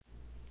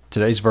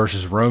Today's verse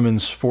is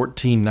Romans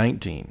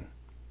 14:19.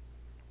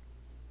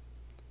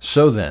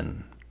 So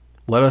then,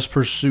 let us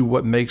pursue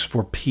what makes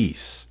for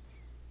peace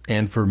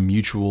and for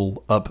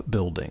mutual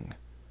upbuilding.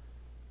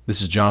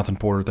 This is Jonathan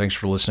Porter. Thanks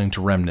for listening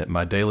to Remnant,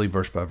 my daily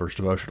verse-by-verse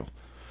devotional.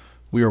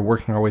 We are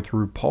working our way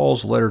through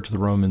Paul's letter to the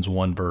Romans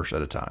one verse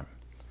at a time.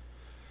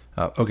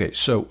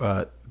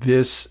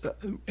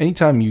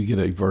 Anytime you get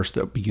a verse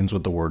that begins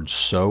with the word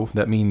 "so,"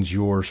 that means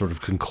you're sort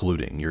of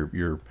concluding.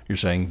 You're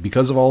saying,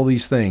 because of all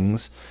these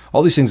things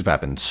have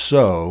happened.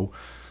 So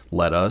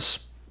let us,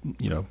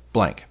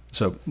 blank.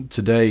 So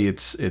today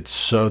it's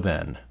so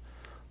then,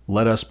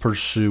 let us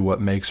pursue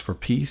what makes for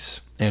peace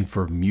and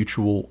for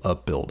mutual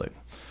upbuilding.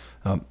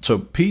 So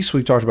peace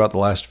we've talked about the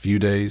last few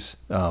days.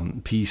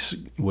 Peace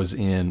was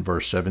in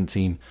verse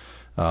 17.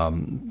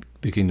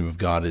 The kingdom of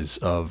God is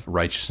of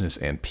righteousness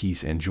and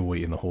peace and joy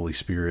in the Holy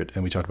Spirit.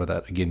 And we talked about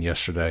that again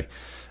yesterday.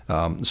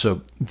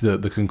 So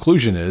the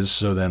conclusion is,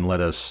 so then let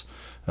us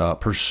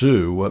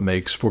pursue what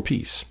makes for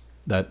peace.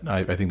 That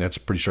I think that's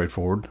pretty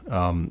straightforward.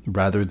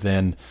 Rather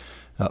than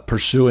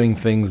pursuing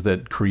things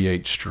that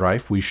create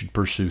strife, we should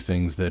pursue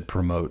things that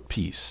promote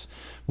peace.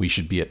 We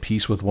should be at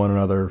peace with one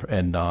another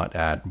and not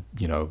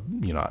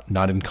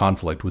not in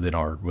conflict within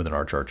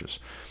our churches.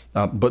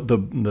 But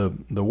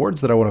the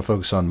words that I want to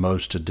focus on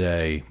most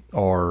today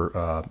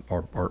are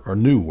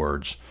new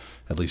words,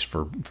 at least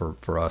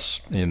for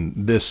us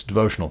in this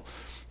devotional.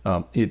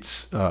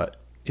 It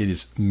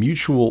is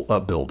mutual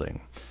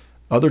upbuilding.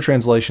 Other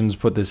translations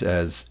put this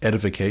as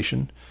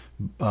edification,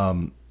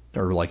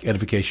 or like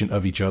edification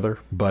of each other,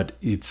 but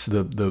it's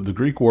the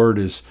Greek word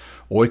is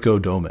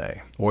oikodome,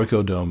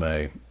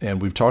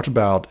 and we've talked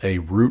about a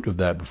root of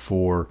that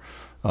before,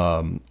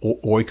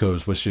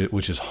 oikos,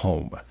 which is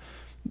home.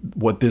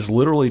 What this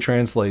literally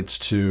translates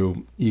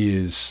to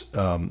is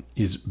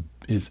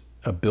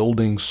a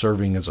building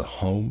serving as a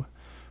home,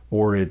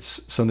 or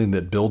it's something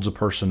that builds a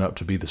person up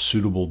to be the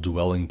suitable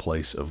dwelling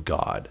place of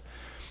God.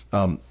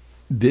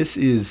 This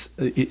is,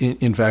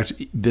 in fact,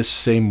 this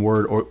same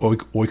word,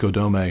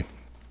 oikodome,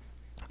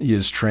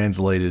 is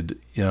translated,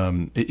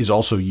 is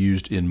also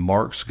used in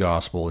Mark's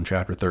gospel in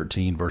chapter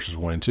 13, verses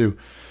 1 and 2,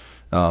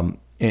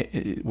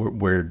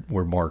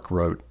 where Mark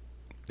wrote,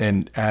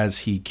 "And as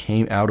he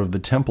came out of the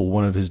temple,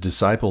 one of his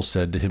disciples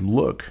said to him,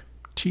 'Look,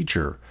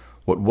 teacher,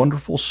 what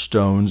wonderful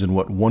stones and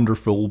what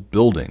wonderful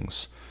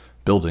buildings,'"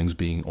 buildings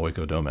being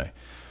oikodome.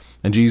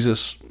 "And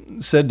Jesus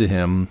said to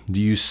him, 'Do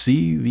you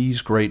see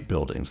these great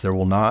buildings? There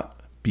will not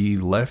be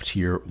left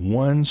here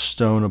one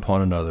stone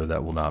upon another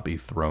that will not be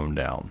thrown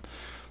down.'"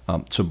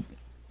 So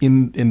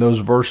in those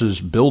verses,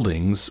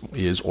 buildings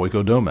is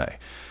oikodome.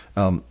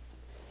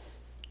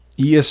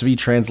 ESV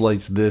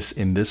translates this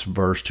in this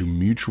verse to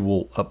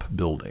mutual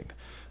upbuilding.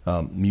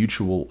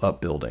 Mutual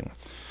upbuilding.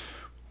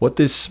 What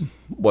this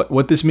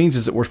means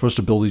is that we're supposed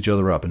to build each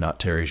other up and not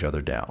tear each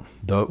other down.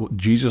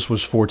 Jesus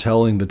was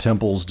foretelling the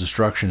temple's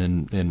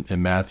destruction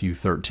in Matthew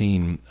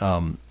 13,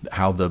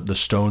 how the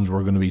stones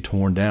were going to be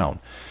torn down.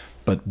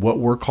 But what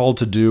we're called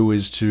to do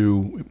is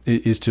to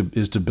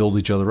build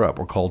each other up.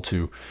 We're called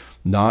to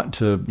not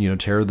to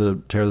tear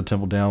the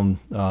temple down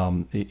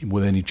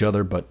within each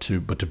other, but to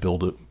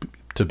build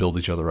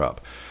each other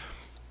up.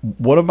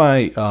 One of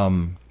my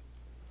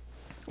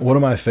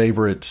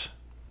favorite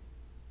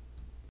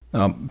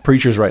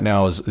preachers right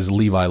now is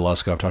Levi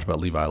Lusko. I've talked about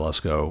Levi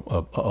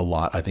Lusko a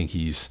lot. I think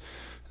he's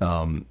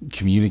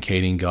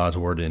communicating God's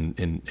word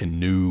in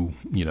new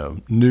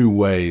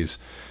ways.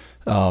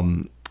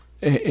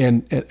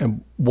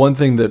 And one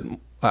thing that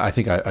I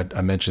think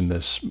I mentioned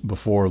this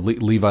before,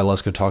 Levi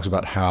Lusko talks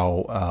about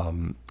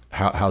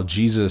how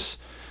Jesus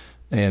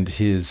and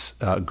his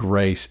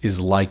grace is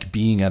like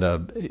being at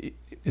a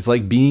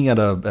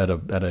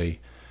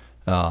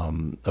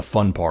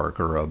fun park,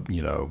 or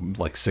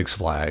like Six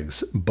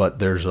Flags, but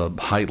there's a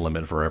height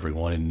limit for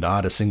everyone, and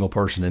not a single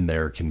person in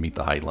there can meet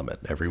the height limit.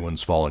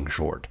 Everyone's falling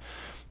short,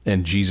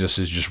 and Jesus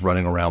is just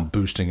running around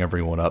boosting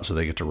everyone up so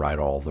they get to ride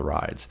all of the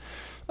rides.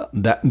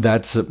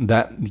 That's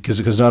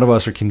because none of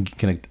us can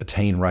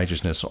attain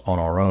righteousness on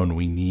our own.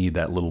 We need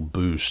that little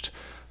boost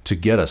to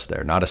get us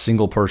there. Not a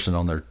single person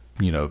on their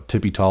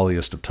tippy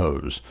tallest of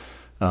toes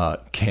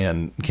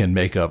can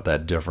make up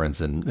that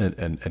difference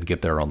and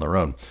get there on their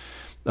own.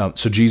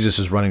 So Jesus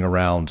is running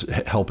around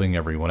helping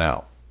everyone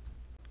out.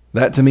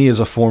 That to me is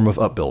a form of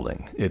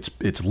upbuilding.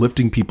 It's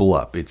lifting people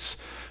up.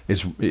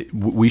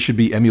 We should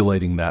be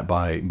emulating that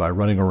by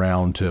running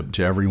around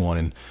to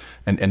everyone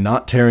and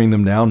not tearing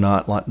them down,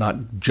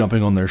 not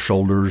jumping on their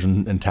shoulders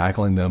and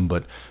tackling them,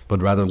 but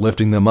rather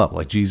lifting them up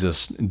like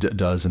Jesus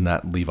does in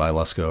that Levi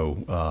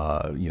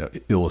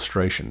Lusko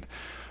illustration.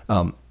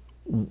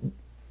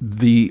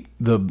 The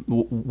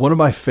one of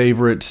my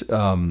favorite,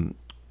 I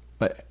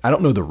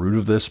don't know the root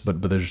of this,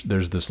 but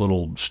there's this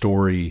little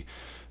story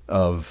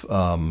of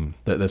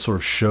that sort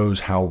of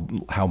shows how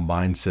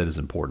mindset is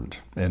important,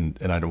 and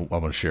I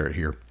want to share it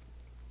here.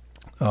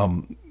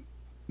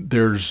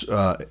 There's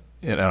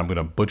and I'm going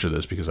to butcher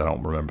this because I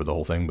don't remember the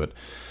whole thing, but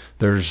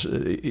there's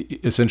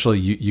essentially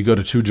you go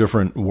to two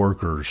different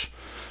workers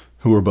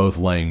who are both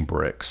laying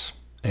bricks,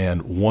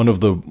 And one of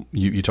the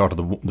you talk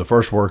to the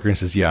first worker and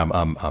says, "Yeah,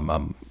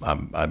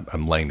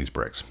 I'm laying these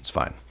bricks. It's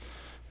fine."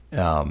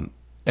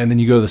 And then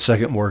you go to the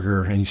second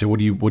worker and you say, what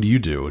do you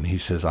do?" And he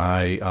says,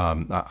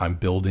 I'm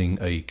building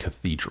a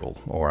cathedral,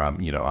 or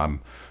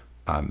I'm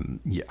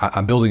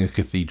building a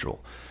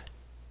cathedral.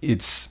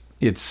 It's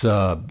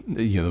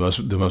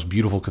the most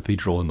beautiful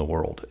cathedral in the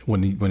world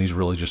when he's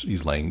really just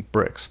he's laying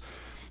bricks.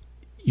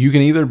 You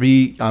can either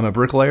be I'm a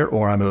bricklayer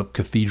or I'm a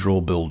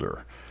cathedral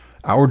builder.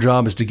 Our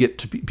job is to get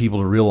to people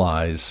to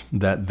realize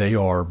that they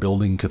are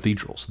building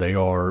cathedrals. They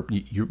are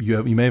you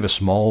may have a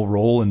small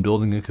role in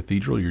building a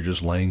cathedral. You're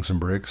just laying some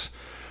bricks,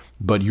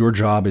 but your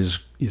job is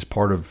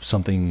part of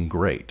something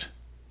great.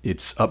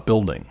 It's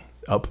upbuilding.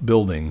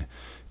 Upbuilding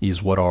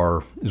is what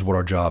our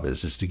job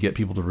is to get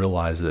people to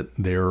realize that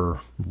their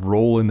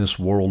role in this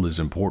world is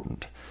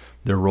important.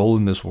 Their role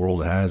in this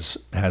world has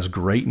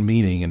great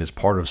meaning and is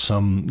part of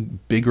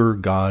some bigger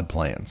God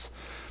plans.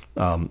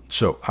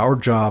 So our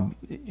job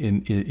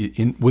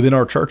in within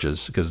our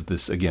churches, because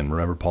this again,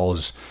 remember Paul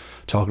is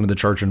talking to the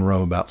church in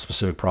Rome about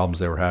specific problems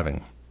they were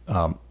having.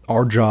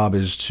 Our job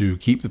is to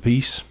keep the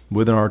peace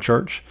within our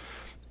church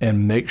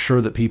and make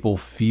sure that people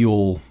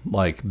feel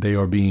like they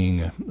are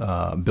being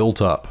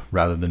built up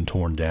rather than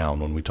torn down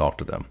when we talk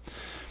to them.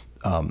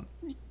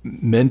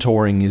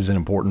 Mentoring is an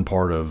important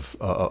part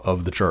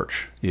of the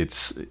church.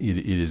 It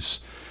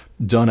is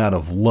done out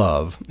of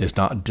love. It's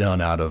not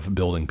done out of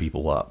building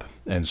people up.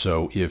 And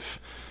so if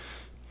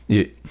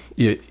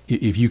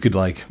you could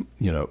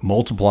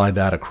multiply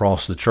that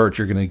across the church,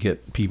 you're going to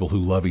get people who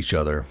love each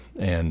other,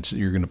 and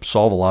you're going to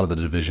solve a lot of the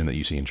division that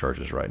you see in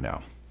churches right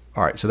now.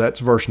 All right, so that's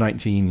verse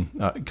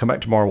 19. Come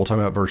back tomorrow. We'll talk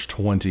about verse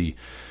 20,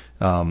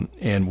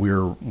 and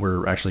we're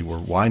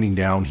winding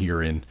down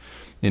here in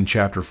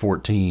chapter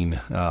 14,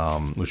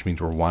 which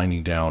means we're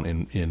winding down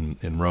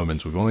in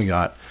Romans. We've only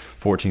got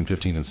 14,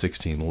 15, and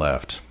 16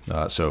 left.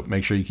 So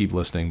make sure you keep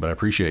listening, but I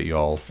appreciate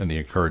y'all and the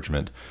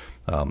encouragement.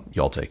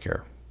 Y'all take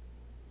care.